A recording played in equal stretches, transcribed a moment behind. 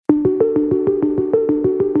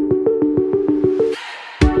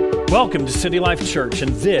Welcome to City Life Church,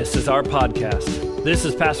 and this is our podcast. This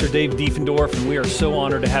is Pastor Dave Diefendorf, and we are so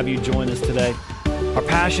honored to have you join us today. Our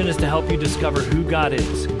passion is to help you discover who God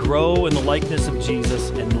is, grow in the likeness of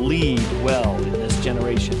Jesus, and lead well in this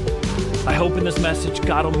generation. I hope in this message,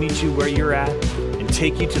 God will meet you where you're at and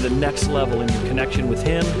take you to the next level in your connection with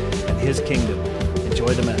Him and His kingdom.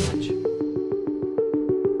 Enjoy the message.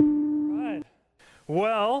 All right.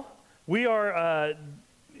 Well, we are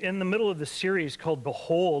in the middle of the series called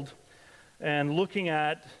Behold, and looking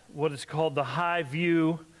at what is called the high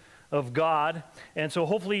view of God. And so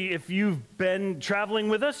hopefully if you've been traveling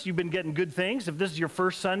with us, you've been getting good things. If this is your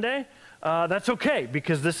first Sunday, that's okay,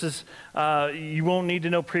 because this is, you won't need to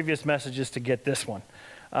know previous messages to get this one.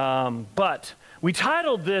 But we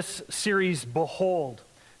titled this series Behold.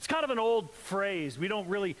 It's kind of an old phrase. We don't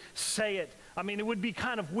really say it. I mean, it would be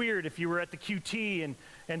kind of weird if you were at the QT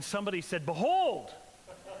and somebody said, Behold!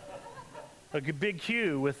 Like a big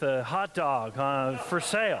queue with a hot dog for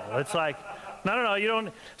sale. It's like, no, you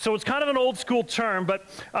don't. So it's kind of an old school term, but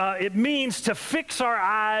it means to fix our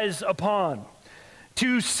eyes upon,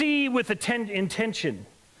 to see with intention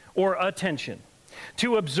or attention,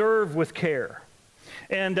 to observe with care.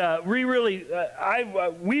 And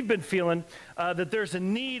we've been feeling that there's a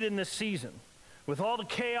need in this season, with all the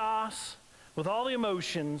chaos, with all the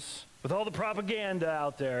emotions, with all the propaganda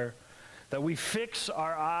out there, that we fix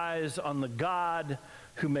our eyes on the God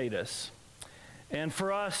who made us. And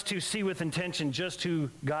for us to see with intention just who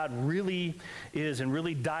God really is, and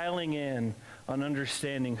really dialing in on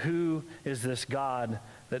understanding who is this God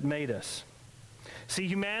that made us. See,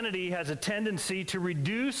 humanity has a tendency to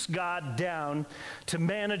reduce God down to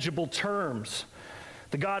manageable terms.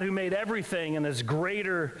 The God who made everything and is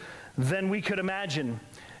greater than we could imagine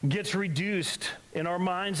gets reduced in our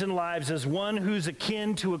minds and lives as one who's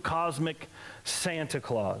akin to a cosmic Santa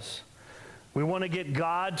Claus. We want to get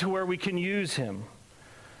God to where we can use Him,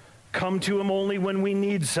 come to Him only when we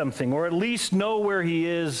need something, or at least know where He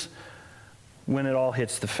is when it all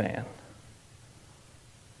hits the fan.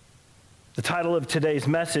 The title of today's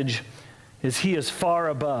message is He is far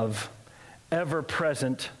above, ever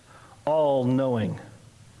present, all-knowing.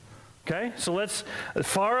 Okay, so let's,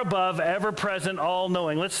 far above, ever present, all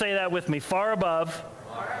knowing. Let's say that with me. Far above,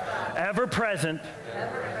 ever present,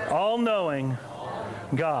 all knowing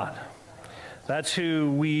God. That's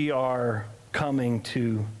who we are coming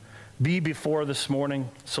to be before this morning.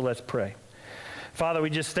 So let's pray. Father, we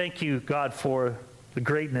just thank you, God, for the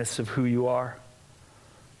greatness of who you are.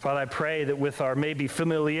 Father, I pray that with our maybe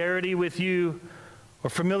familiarity with you or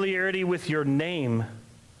familiarity with your name,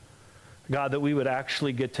 God, that we would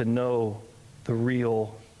actually get to know the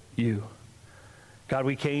real you. God,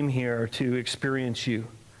 we came here to experience you.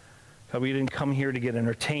 God, we didn't come here to get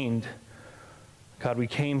entertained. God, we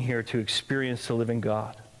came here to experience the living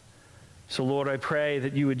God. So, Lord, I pray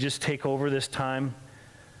that you would just take over this time.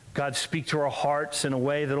 God, speak to our hearts in a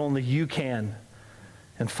way that only you can.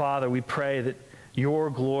 And, Father, we pray that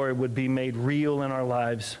your glory would be made real in our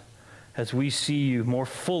lives as we see you more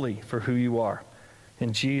fully for who you are.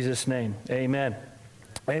 In Jesus' name, amen.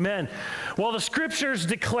 Amen. Well, the scriptures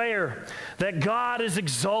declare that God is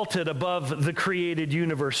exalted above the created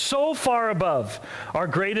universe, so far above our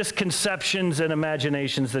greatest conceptions and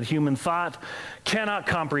imaginations that human thought cannot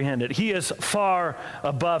comprehend it. He is far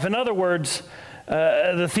above. In other words,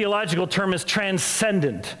 the theological term is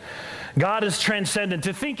transcendent. God is transcendent.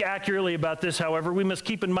 To think accurately about this, however, we must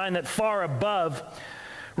keep in mind that far above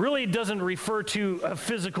really doesn't refer to a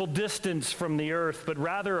physical distance from the earth, but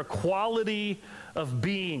rather a quality of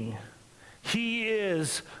being. He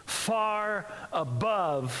is far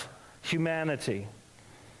above humanity.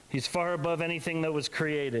 He's far above anything that was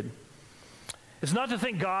created. It's not to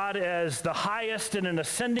think God as the highest in an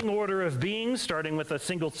ascending order of beings, starting with a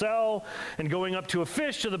single cell and going up to a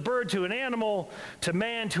fish, to the bird, to an animal, to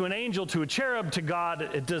man, to an angel, to a cherub, to God.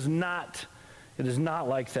 It is not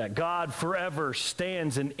like that. God forever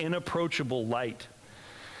stands in inapproachable light.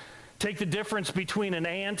 Take the difference between an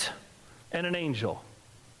ant and an angel.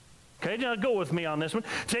 Okay, now go with me on this one.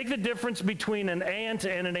 Take the difference between an ant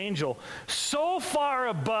and an angel. So far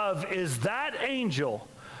above is that angel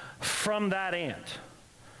from that ant.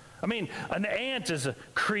 I mean, an ant is a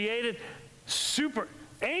created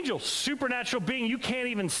supernatural being you can't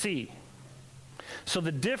even see. So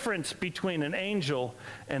the difference between an angel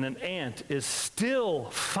and an ant is still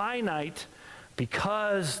finite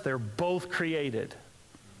because they're both created.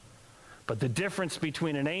 But the difference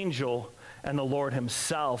between an angel and the Lord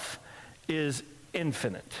Himself is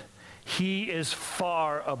infinite. He is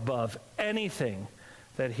far above anything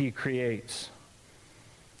that He creates.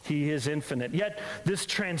 He is infinite. Yet this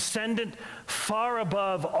transcendent, far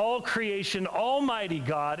above all creation, almighty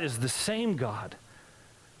God is the same God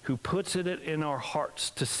who puts it in our hearts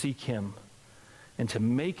to seek him and to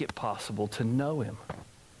make it possible to know him.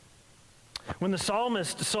 When the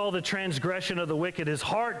psalmist saw the transgression of the wicked, his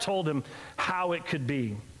heart told him how it could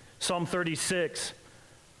be. Psalm 36,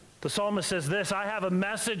 the psalmist says this, I have a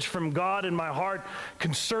message from God in my heart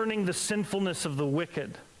concerning the sinfulness of the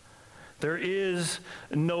wicked. There is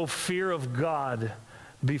no fear of God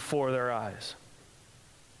before their eyes.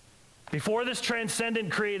 Before this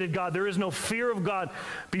transcendent created God, there is no fear of God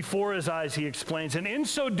before his eyes, he explains. And in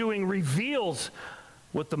so doing reveals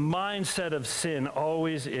what the mindset of sin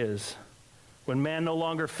always is. When man no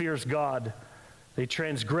longer fears God, they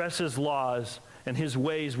transgress his laws and his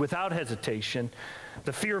ways without hesitation.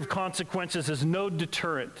 The fear of consequences is no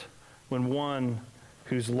deterrent when one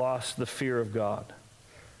who's lost the fear of God.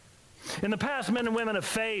 In the past, men and women of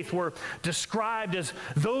faith were described as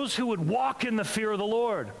those who would walk in the fear of the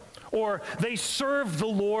Lord, or they served the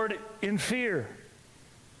Lord in fear.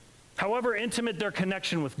 However intimate their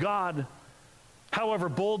connection with God, however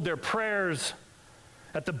bold their prayers,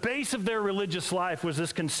 at the base of their religious life was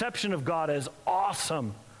this conception of God as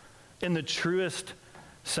awesome in the truest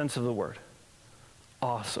sense of the word.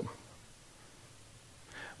 Awesome.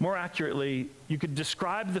 More accurately, you could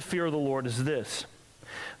describe the fear of the Lord as this.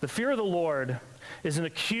 The fear of the Lord is an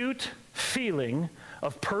acute feeling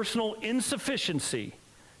of personal insufficiency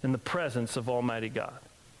in the presence of Almighty God.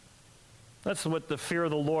 That's what the fear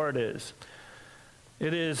of the Lord is.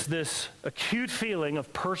 It is this acute feeling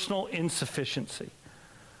of personal insufficiency.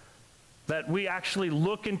 That we actually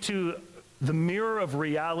look into the mirror of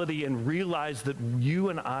reality and realize that you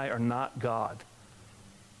and I are not God.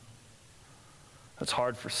 That's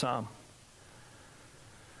hard for some.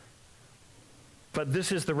 But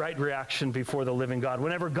this is the right reaction before the living God.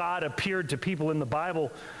 Whenever God appeared to people in the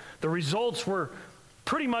Bible, the results were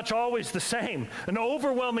pretty much always the same. An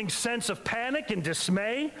overwhelming sense of panic and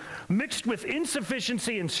dismay, mixed with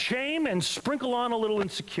insufficiency and shame, and sprinkle on a little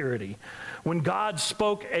insecurity. When God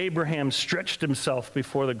spoke, Abraham stretched himself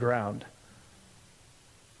before the ground.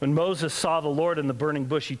 When Moses saw the Lord in the burning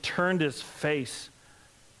bush, he turned his face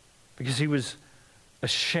because he was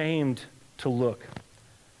ashamed to look.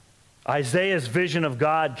 Isaiah's vision of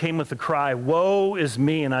God came with the cry, woe is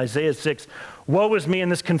me, in Isaiah 6. Woe is me in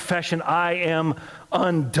this confession, I am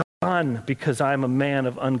undone because I am a man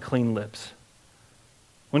of unclean lips.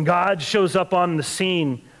 When God shows up on the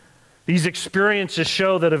scene, these experiences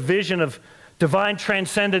show that a vision of divine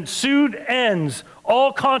transcendence soon ends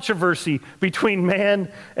all controversy between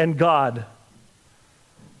man and God.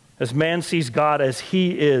 As man sees God as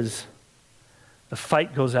he is, the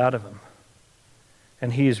fight goes out of him.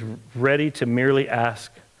 And he is ready to merely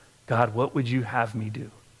ask, God, what would you have me do?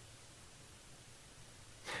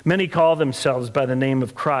 Many call themselves by the name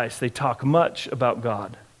of Christ. They talk much about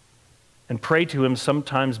God and pray to him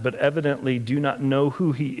sometimes, but evidently do not know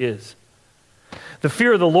who he is. The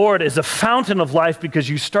fear of the Lord is a fountain of life because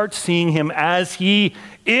you start seeing him as he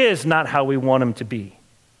is, not how we want him to be.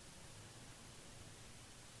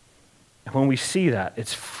 And when we see that,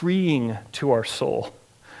 it's freeing to our soul.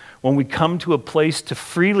 When we come to a place to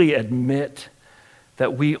freely admit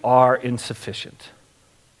that we are insufficient.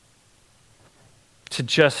 To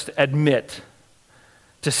just admit,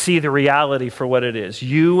 to see the reality for what it is.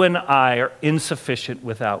 You and I are insufficient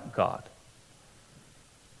without God.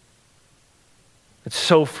 It's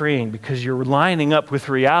so freeing because you're lining up with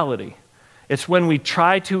reality. It's when we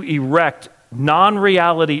try to erect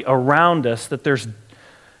non-reality around us that there's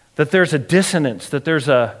a dissonance, that there's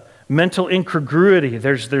a mental incongruity.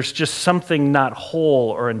 There's just something not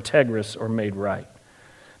whole or integrous or made right.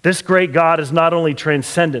 This great God is not only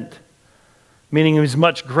transcendent, meaning he's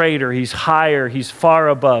much greater, he's higher, he's far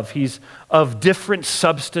above, he's of different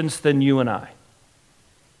substance than you and I.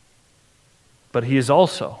 But he is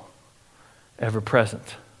also ever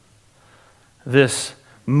present. This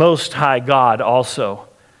most high God also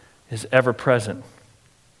is ever present.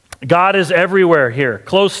 God is everywhere here,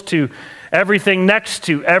 close to everything, next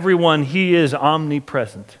to everyone. He is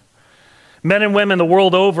omnipresent. Men and women the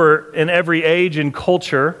world over in every age and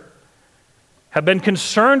culture have been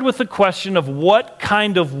concerned with the question of what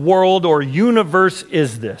kind of world or universe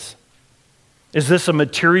is this? Is this a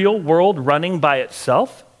material world running by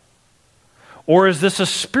itself? Or is this a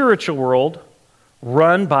spiritual world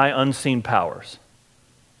run by unseen powers?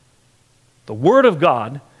 The Word of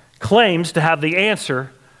God claims to have the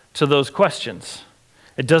answer to those questions.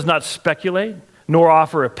 It does not speculate nor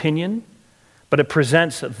offer opinion, but it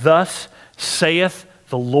presents, thus saith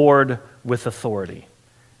the Lord with authority.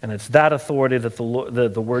 And it's that authority that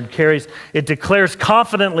the word carries. It declares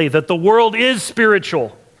confidently that the world is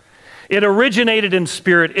spiritual. It originated in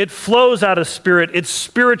spirit. It flows out of spirit. It's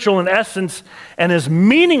spiritual in essence and is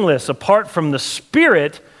meaningless apart from the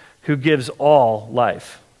Spirit who gives all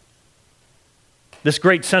life. This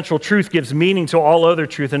great central truth gives meaning to all other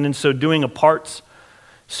truth, and in so doing imparts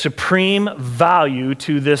supreme value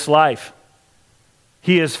to this life.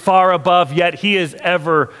 He is far above, yet he is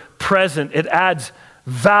ever present. It adds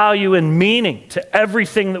value and meaning to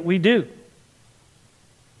everything that we do.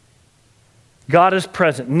 God is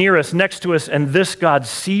present, near us, next to us, and this God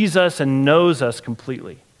sees us and knows us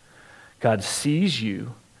completely. God sees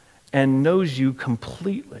you and knows you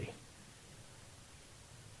completely.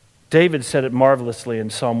 David said it marvelously in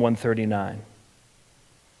Psalm 139.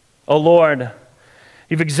 "O Lord,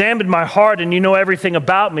 you've examined my heart and you know everything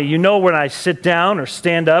about me. You know when I sit down or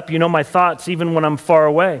stand up. You know my thoughts even when I'm far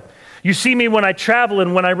away. You see me when I travel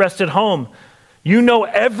and when I rest at home. You know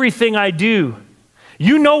everything I do.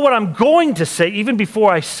 You know what I'm going to say even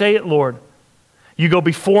before I say it, Lord. You go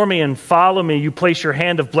before me and follow me. You place your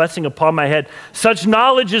hand of blessing upon my head. Such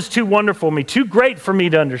knowledge is too wonderful for me, too great for me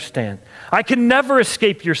to understand. I can never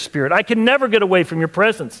escape your spirit. I can never get away from your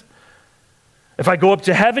presence. If I go up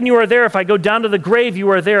to heaven, you are there. If I go down to the grave, you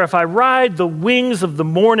are there. If I ride the wings of the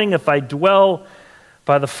morning, if I dwell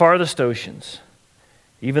by the farthest oceans,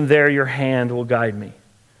 even there your hand will guide me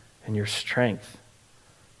and your strength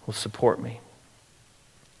will support me."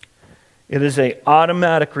 It is an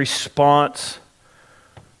automatic response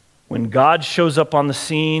when God shows up on the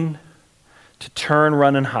scene to turn,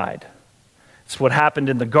 run, and hide. It's what happened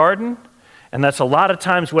in the garden, and that's a lot of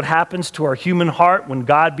times what happens to our human heart when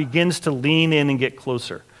God begins to lean in and get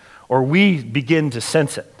closer, or we begin to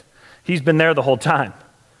sense it. He's been there the whole time.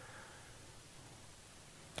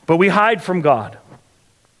 But we hide from God.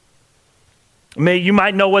 You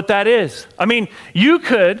might know what that is. I mean, you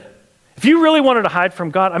could, if you really wanted to hide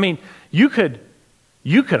from God, you could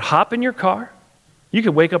hop in your car. You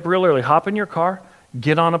could wake up real early, hop in your car,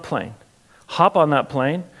 get on a plane. Hop on that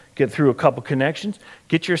plane, get through a couple connections,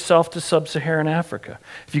 get yourself to sub-Saharan Africa.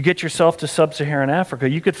 If you get yourself to sub-Saharan Africa,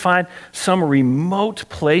 you could find some remote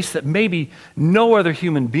place that maybe no other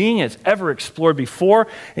human being has ever explored before,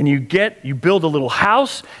 and you build a little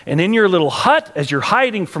house, and in your little hut, as you're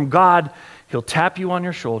hiding from God, he'll tap you on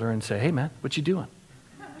your shoulder and say, "Hey man, what you doing?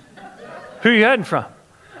 Who are you heading from?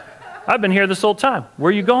 I've been here this whole time. Where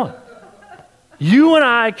are you going?" You and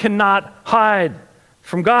I cannot hide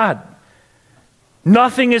from God.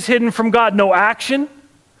 Nothing is hidden from God. No action,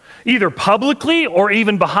 either publicly or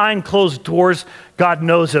even behind closed doors. God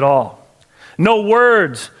knows it all. No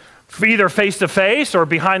words, either face-to-face or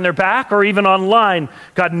behind their back or even online.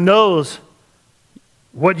 God knows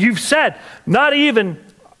what you've said. Not even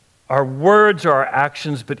our words or our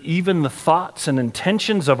actions, but even the thoughts and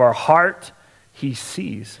intentions of our heart, he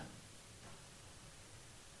sees.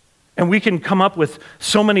 And we can come up with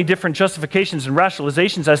so many different justifications and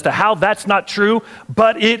rationalizations as to how that's not true,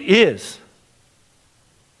 but it is.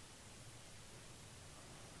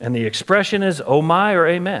 And the expression is, "Oh my," or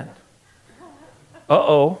 "Amen."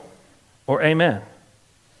 Uh-oh, or "Amen."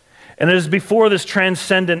 And it is before this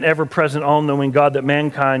transcendent, ever-present, all-knowing God that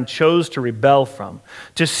mankind chose to rebel from,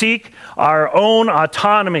 to seek our own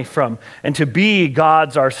autonomy from, and to be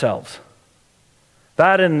gods ourselves.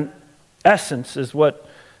 That, in essence, is what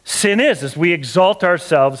sin is, as we exalt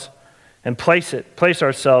ourselves and place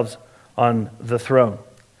ourselves on the throne.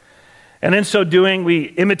 And in so doing, we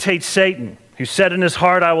imitate Satan, who said in his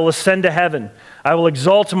heart, "I will ascend to heaven. I will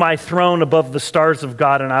exalt my throne above the stars of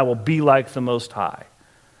God, and I will be like the Most High."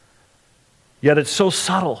 Yet it's so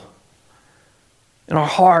subtle in our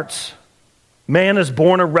hearts. Man is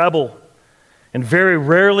born a rebel, and very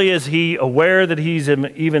rarely is he aware that he's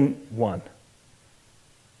even one.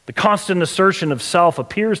 The constant assertion of self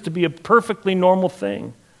appears to be a perfectly normal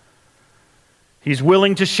thing. He's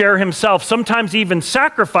willing to share himself, sometimes even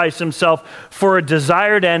sacrifice himself for a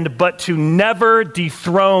desired end, but to never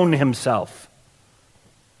dethrone himself.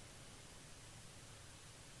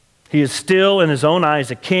 He is still, in his own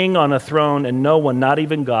eyes, a king on a throne, and no one, not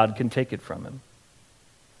even God, can take it from him.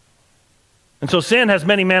 And so sin has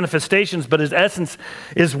many manifestations, but its essence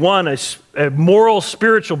is one, a moral,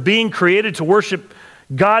 spiritual being created to worship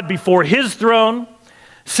God before his throne,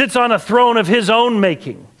 sits on a throne of his own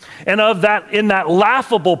making, and in that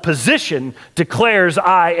laughable position declares,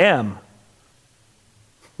 "I am."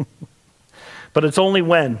 But it's only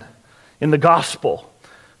when, in the gospel,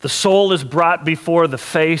 the soul is brought before the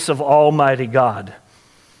face of Almighty God,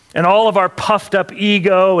 and all of our puffed up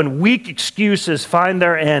ego and weak excuses find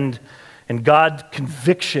their end, and God's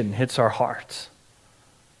conviction hits our hearts.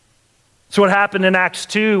 It's what happened in Acts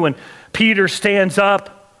 2 when Peter stands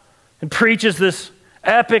up and preaches this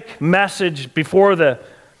epic message before the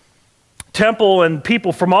temple, and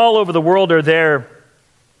people from all over the world are there.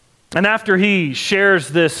 And after he shares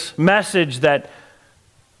this message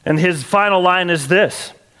and his final line is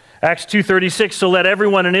this, Acts 2:36, so let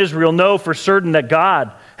everyone in Israel know for certain that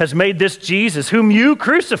God has made this Jesus, whom you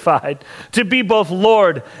crucified, to be both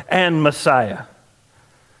Lord and Messiah.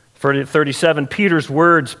 37, Peter's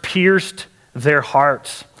words pierced their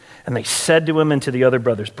hearts, and they said to him and to the other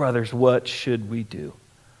brothers, brothers, what should we do?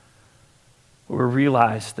 We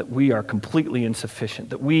realize that we are completely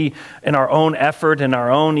insufficient, that we, in our own effort and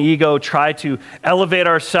our own ego, try to elevate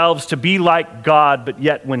ourselves to be like God, but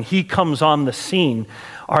yet when he comes on the scene,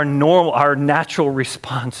 our natural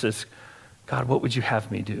response is, God, what would you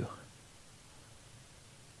have me do?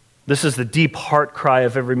 This is the deep heart cry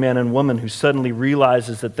of every man and woman who suddenly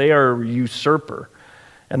realizes that they are a usurper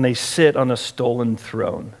and they sit on a stolen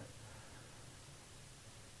throne.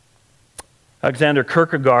 Alexander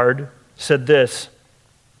Kierkegaard said this,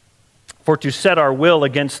 for to set our will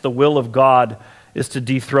against the will of God is to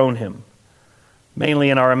dethrone him,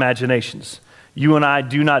 mainly in our imaginations. You and I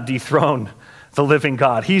do not dethrone the living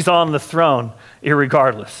God. He's on the throne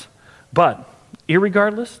irregardless. But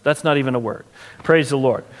irregardless, that's not even a word. Praise the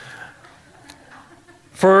Lord.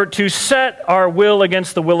 For to set our will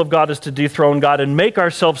against the will of God is to dethrone God and make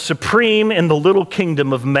ourselves supreme in the little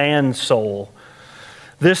kingdom of man's soul.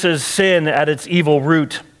 This is sin at its evil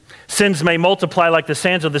root. Sins may multiply like the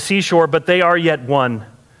sands of the seashore, but they are yet one.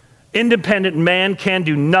 Independent man can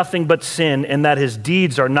do nothing but sin, and that his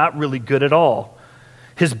deeds are not really good at all.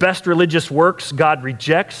 His best religious works God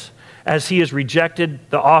rejects, as he has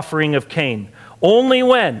rejected the offering of Cain. Only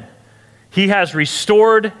when he has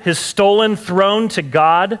restored his stolen throne to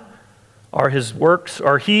God are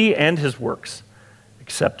he and his works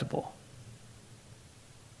acceptable.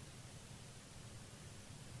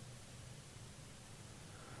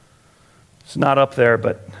 It's not up there,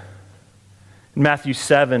 but in Matthew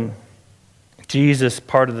 7, Jesus,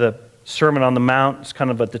 part of the Sermon on the Mount, it's kind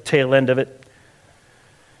of at the tail end of it.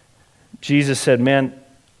 Jesus said, man,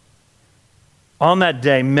 on that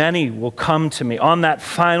day, many will come to me. On that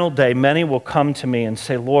final day, many will come to me and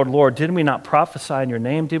say, Lord, Lord, didn't we not prophesy in your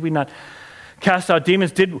name? Did we not cast out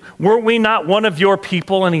demons? Weren't we not one of your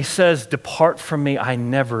people? And he says, depart from me, I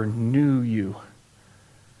never knew you.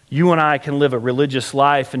 You and I can live a religious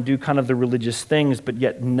life and do kind of the religious things, but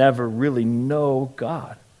yet never really know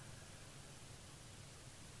God.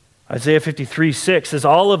 Isaiah 53:6 says,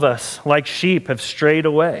 all of us, like sheep, have strayed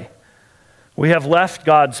away. We have left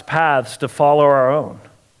God's paths to follow our own.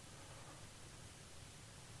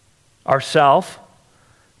 Ourself,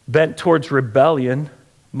 bent towards rebellion,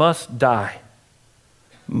 must die.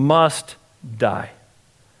 Must die.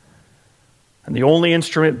 And the only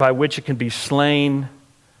instrument by which it can be slain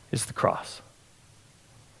is the cross.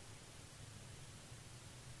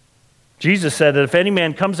 Jesus said that if any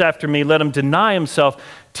man comes after me, let him deny himself,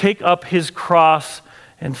 take up his cross,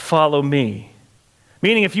 and follow me.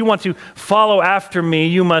 Meaning, if you want to follow after me,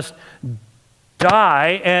 you must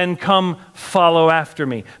die and come follow after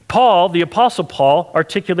me. Paul, the Apostle Paul,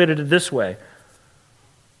 articulated it this way.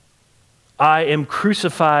 I am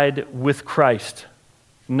crucified with Christ.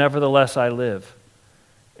 Nevertheless I live.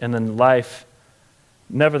 And then life,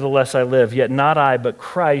 nevertheless I live. Yet not I, but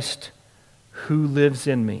Christ who lives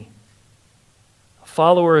in me. A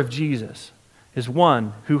follower of Jesus is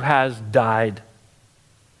one who has died,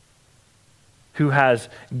 who has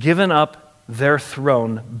given up their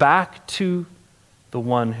throne back to the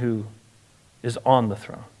one who is on the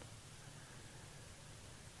throne.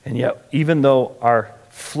 And yet, even though our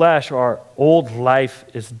flesh, our old life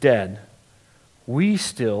is dead, we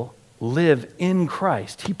still live in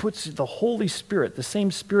Christ. He puts the Holy Spirit, the same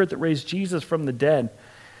Spirit that raised Jesus from the dead,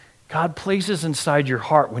 God places inside your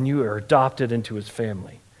heart when you are adopted into his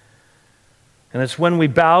family. And it's when we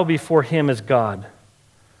bow before him as God,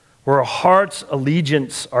 where our heart's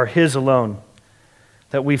allegiance are his alone,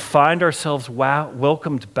 that we find ourselves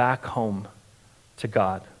welcomed back home to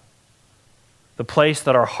God. The place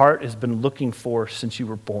that our heart has been looking for since you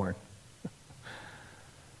were born.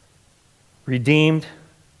 Redeemed.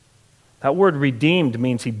 That word redeemed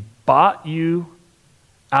means he bought you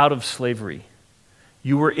out of slavery.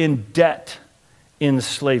 You were in debt in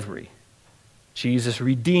slavery. Jesus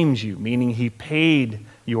redeemed you, meaning he paid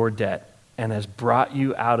your debt and has brought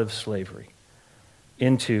you out of slavery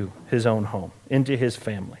into his own home, into his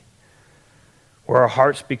family, where our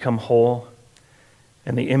hearts become whole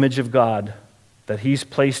and the image of God that he's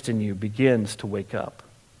placed in you begins to wake up,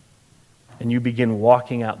 and you begin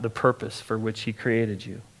walking out the purpose for which he created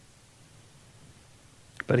you.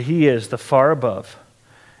 But he is the far above,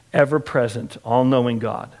 ever-present, all-knowing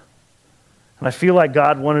God. And I feel like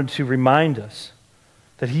God wanted to remind us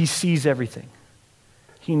that he sees everything.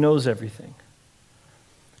 He knows everything.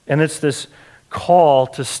 And it's this call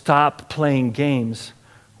to stop playing games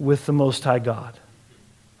with the Most High God.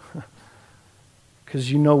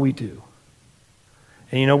 Because we do.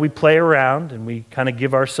 And we play around and we kind of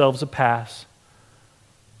give ourselves a pass.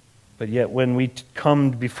 But yet when we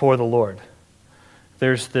come before the Lord,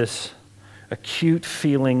 there's this acute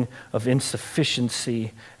feeling of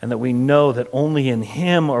insufficiency, and that we know that only in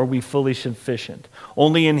him are we fully sufficient.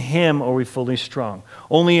 Only in him are we fully strong.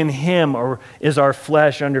 Only in him is our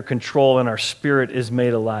flesh under control and our spirit is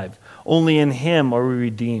made alive. Only in him are we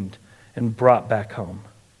redeemed and brought back home.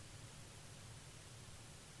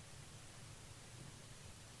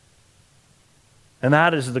 And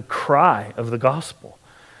that is the cry of the gospel,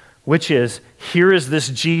 which is, here is this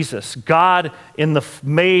Jesus, God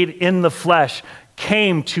made in the flesh,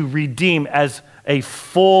 came to redeem as a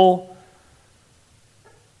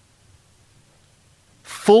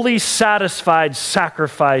fully satisfied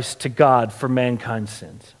sacrifice to God for mankind's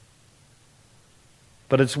sins.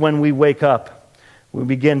 But it's when we wake up, we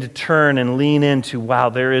begin to turn and lean into, wow,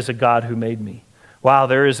 there is a God who made me. Wow,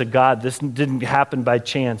 there is a God. This didn't happen by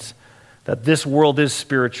chance, that this world is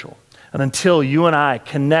spiritual. And until you and I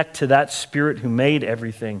connect to that Spirit who made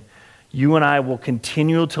everything, you and I will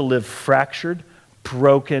continue to live fractured,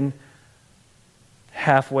 broken,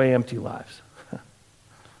 halfway empty lives.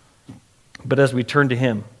 But as we turn to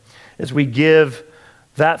him, as we give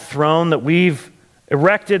that throne that we've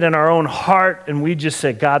erected in our own heart, and we just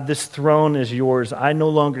say, God, this throne is yours. I no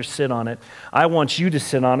longer sit on it. I want you to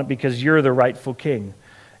sit on it because you're the rightful king.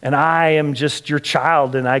 And I am just your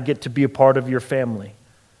child, and I get to be a part of your family.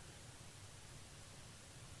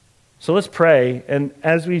 So let's pray, and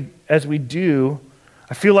as we do,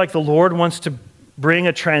 I feel like the Lord wants to bring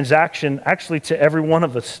a transaction actually to every one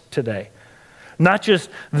of us today. Not just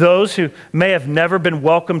those who may have never been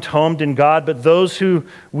welcomed home in God, but those who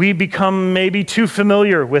we become maybe too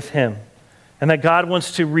familiar with him. And that God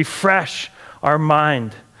wants to refresh our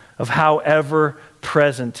mind of how ever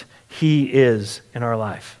present he is in our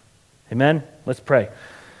life. Amen? Let's pray.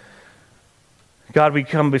 God, we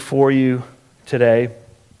come before you today.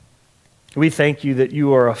 We thank you that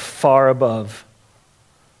you are a far above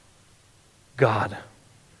God,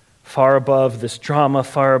 far above this drama,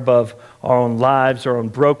 far above our own lives, our own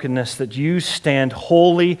brokenness, that you stand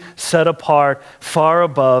holy, set apart, far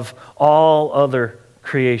above all other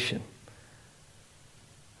creation.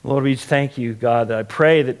 Lord, we thank you, God, that I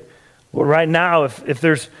pray that, Lord, right now, if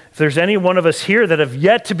there's any one of us here that have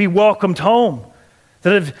yet to be welcomed home,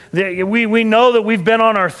 we know that we've been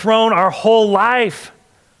on our throne our whole life.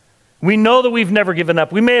 We know that we've never given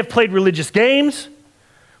up. We may have played religious games.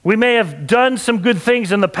 We may have done some good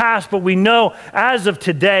things in the past, but we know as of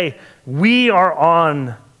today, we are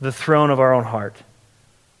on the throne of our own heart.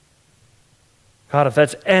 God, if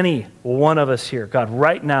that's any one of us here, God,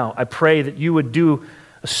 right now, I pray that you would do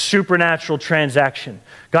a supernatural transaction.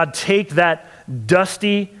 God, take that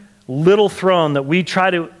dusty little throne that we try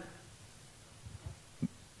to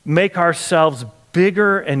make ourselves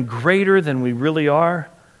bigger and greater than we really are.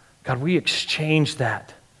 God, we exchange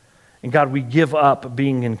that. And God, we give up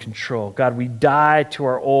being in control. God, we die to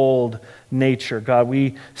our old nature. God,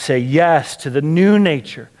 we say yes to the new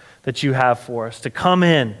nature that you have for us, to come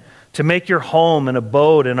in, to make your home and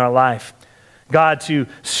abode in our life. God, to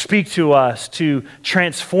speak to us, to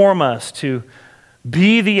transform us, to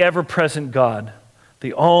be the ever-present God,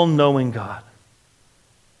 the all-knowing God.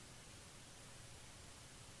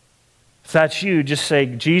 If that's you, just say,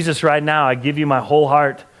 Jesus, right now, I give you my whole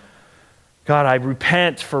heart. God, I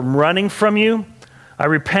repent from running from you. I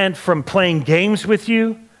repent from playing games with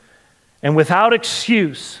you. And without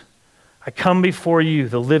excuse, I come before you,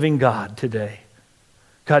 the living God, today.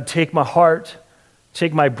 God, take my heart,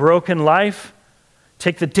 take my broken life,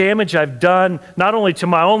 take the damage I've done, not only to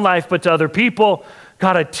my own life, but to other people.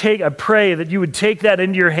 God, I pray that you would take that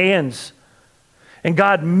into your hands. And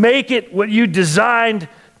God, make it what you designed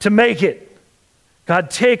to make it. God,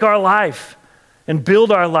 take our life and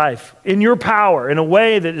build our life in your power in a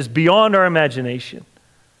way that is beyond our imagination.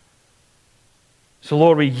 So,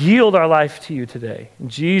 Lord, we yield our life to you today, in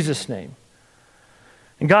Jesus' name.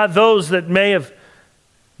 And God, those that may have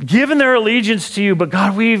given their allegiance to you, but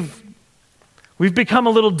God, we've become a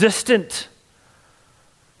little distant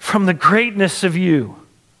from the greatness of you.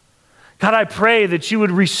 God, I pray that you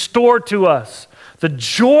would restore to us the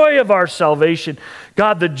joy of our salvation.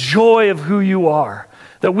 God, the joy of who you are.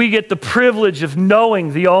 that we get the privilege of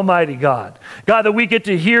knowing the Almighty God. God, that we get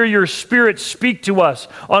to hear your Spirit speak to us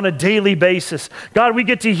on a daily basis. God, we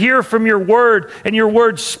get to hear from your word, and your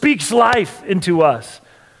word speaks life into us.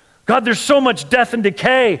 God, there's so much death and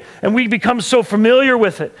decay, and we become so familiar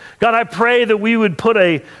with it. God, I pray that we would put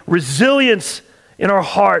a resilience in our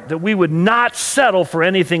heart, that we would not settle for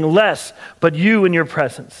anything less but you and your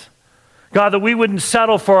presence. God, that we wouldn't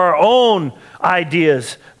settle for our own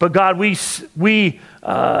ideas, but God, we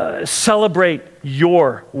celebrate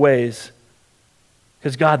your ways.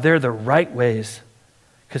 Because God, they're the right ways.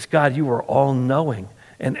 Because God, you are all-knowing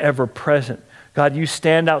and ever-present. God, you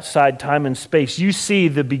stand outside time and space. You see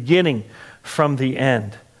the beginning from the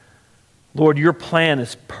end. Lord, your plan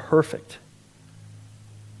is perfect.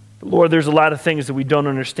 But Lord, there's a lot of things that we don't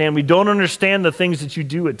understand. We don't understand the things that you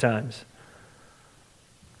do at times.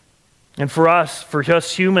 And for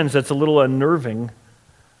us humans, that's a little unnerving.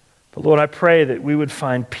 But Lord, I pray that we would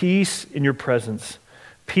find peace in your presence,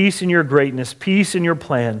 peace in your greatness, peace in your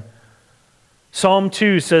plan. Psalm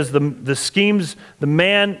 2 says the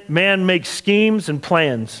man makes schemes and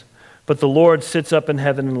plans, but the Lord sits up in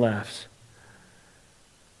heaven and laughs.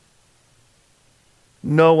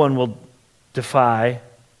 No one will defy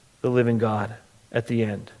the living God at the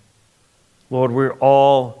end. Lord,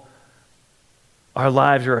 our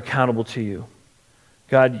lives are accountable to you.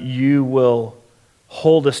 God, you will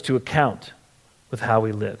hold us to account with how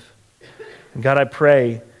we live. And God, I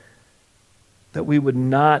pray that we would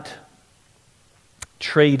not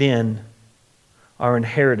trade in our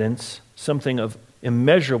inheritance, something of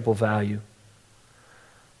immeasurable value,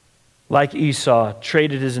 like Esau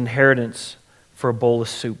traded his inheritance for a bowl of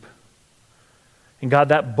soup. And God,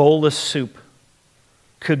 that bowl of soup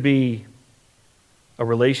could be a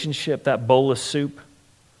relationship. That bowl of soup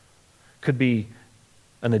could be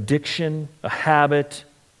an addiction, a habit.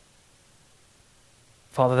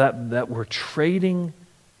 Father, that we're trading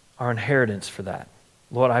our inheritance for that.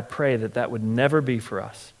 Lord, I pray that that would never be for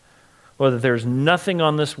us. Lord, that there's nothing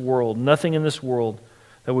on this world, nothing in this world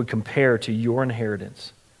that would compare to your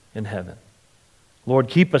inheritance in heaven. Lord,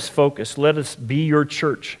 keep us focused. Let us be your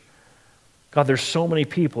church. God, there's so many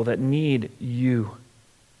people that need you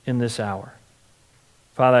in this hour.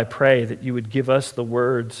 Father, I pray that you would give us the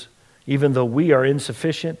words, even though we are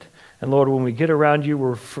insufficient. And Lord, when we get around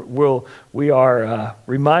you, we are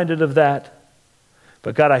reminded of that.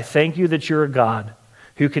 But God, I thank you that you're a God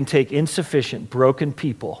who can take insufficient, broken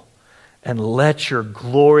people and let your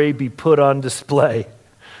glory be put on display.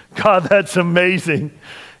 God, that's amazing.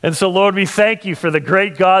 And so, Lord, we thank you for the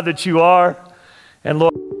great God that you are. And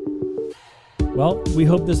Lord, well, we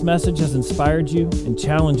hope this message has inspired you and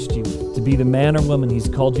challenged you to be the man or woman he's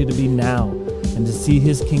called you to be now and to see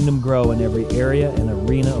his kingdom grow in every area and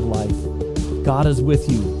arena of life. God is with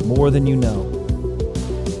you more than you know.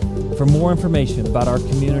 For more information about our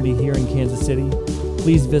community here in Kansas City,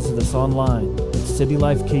 please visit us online at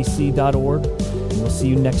citylifekc.org, and we'll see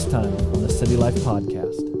you next time on the City Life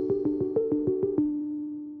Podcast.